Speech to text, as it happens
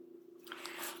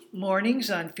Mornings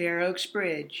on Fair Oaks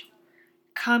Bridge.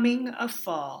 Coming of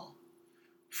Fall.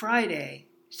 Friday,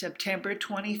 September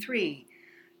 23,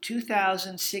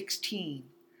 2016,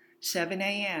 7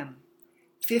 a.m.,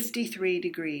 53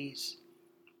 degrees.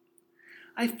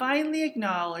 I finally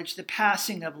acknowledge the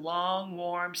passing of long,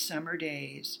 warm summer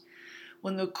days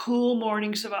when the cool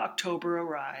mornings of October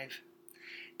arrive.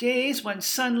 Days when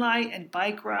sunlight and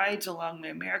bike rides along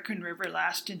the American River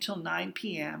last until 9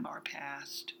 p.m. are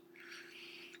past.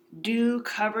 Dew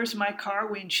covers my car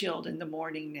windshield in the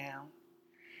morning now.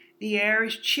 The air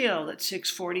is chill at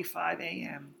 6:45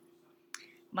 a.m.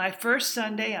 My first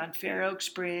Sunday on Fair Oaks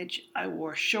Bridge, I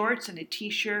wore shorts and a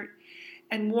t-shirt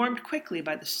and warmed quickly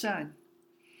by the sun.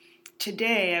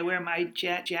 Today, I wear my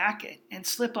jet jacket and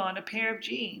slip on a pair of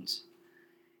jeans.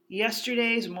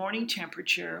 Yesterday's morning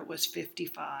temperature was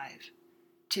 55.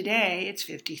 Today, it's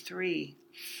 53.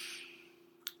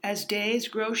 As days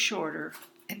grow shorter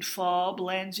and fall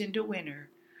blends into winter,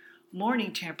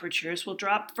 morning temperatures will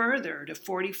drop further to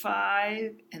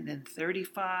 45 and then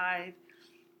 35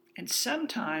 and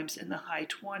sometimes in the high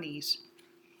 20s.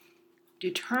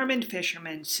 Determined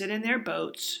fishermen sit in their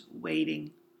boats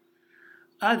waiting.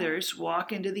 Others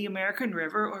walk into the American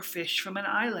River or fish from an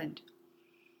island.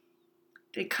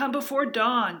 They come before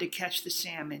dawn to catch the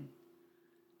salmon.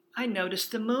 I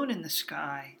noticed the moon in the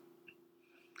sky.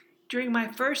 During my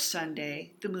first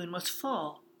Sunday, the moon was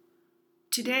full.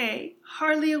 Today,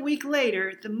 hardly a week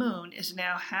later, the moon is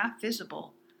now half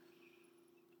visible.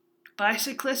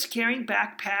 Bicyclists carrying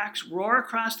backpacks roar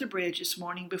across the bridge this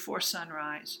morning before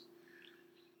sunrise.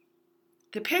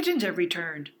 The pigeons have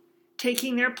returned,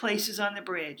 taking their places on the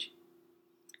bridge.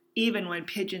 Even when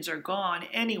pigeons are gone,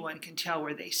 anyone can tell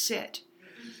where they sit.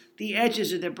 The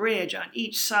edges of the bridge on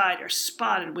each side are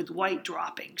spotted with white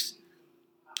droppings.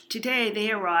 Today they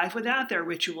arrive without their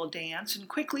ritual dance and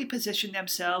quickly position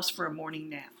themselves for a morning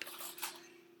nap.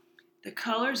 The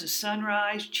colors of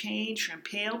sunrise change from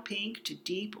pale pink to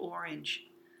deep orange.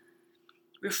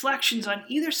 Reflections on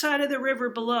either side of the river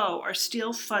below are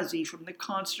still fuzzy from the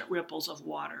constant ripples of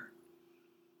water.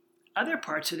 Other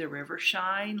parts of the river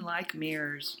shine like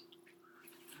mirrors.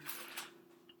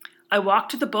 I walk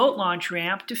to the boat launch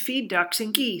ramp to feed ducks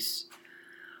and geese.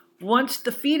 Once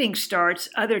the feeding starts,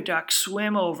 other ducks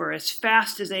swim over as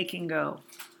fast as they can go.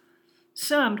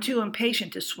 Some, too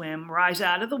impatient to swim, rise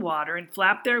out of the water and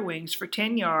flap their wings for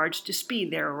 10 yards to speed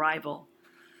their arrival.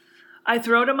 I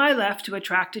throw to my left to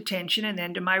attract attention and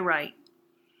then to my right.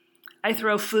 I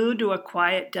throw food to a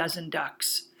quiet dozen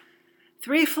ducks.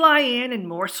 3 fly in and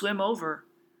more swim over.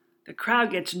 The crowd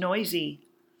gets noisy.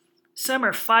 Some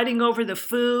are fighting over the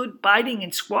food, biting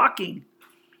and squawking.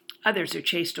 Others are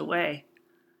chased away.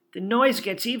 The noise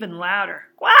gets even louder.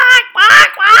 Quack,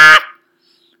 quack, quack!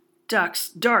 Ducks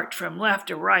dart from left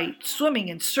to right, swimming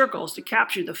in circles to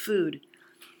capture the food.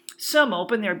 Some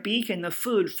open their beak and the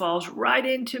food falls right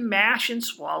into mash and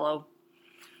swallow.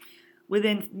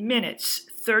 Within minutes,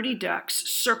 30 ducks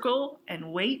circle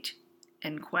and wait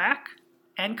and quack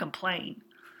and complain.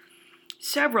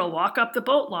 Several walk up the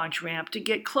boat launch ramp to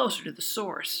get closer to the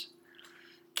source.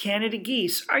 Canada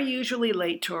geese are usually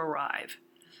late to arrive.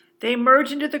 They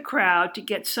merge into the crowd to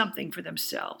get something for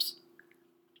themselves.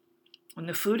 When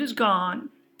the food is gone,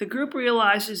 the group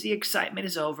realizes the excitement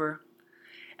is over.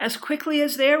 As quickly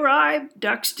as they arrive,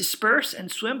 ducks disperse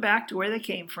and swim back to where they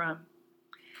came from.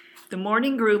 The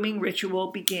morning grooming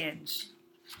ritual begins.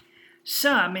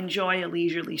 Some enjoy a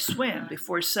leisurely swim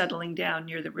before settling down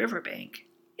near the riverbank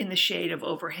in the shade of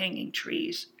overhanging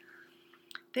trees.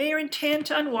 They are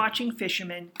intent on watching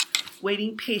fishermen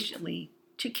waiting patiently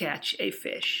to catch a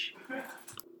fish.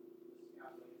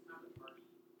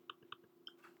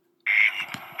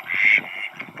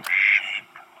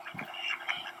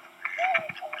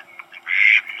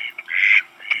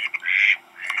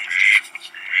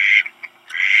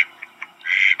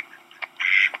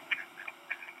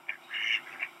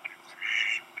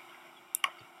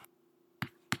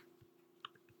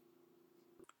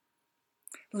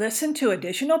 Listen to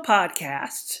additional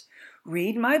podcasts,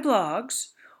 read my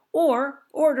blogs, or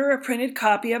order a printed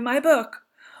copy of my book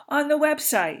on the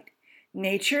website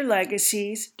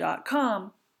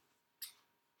naturelegacies.com.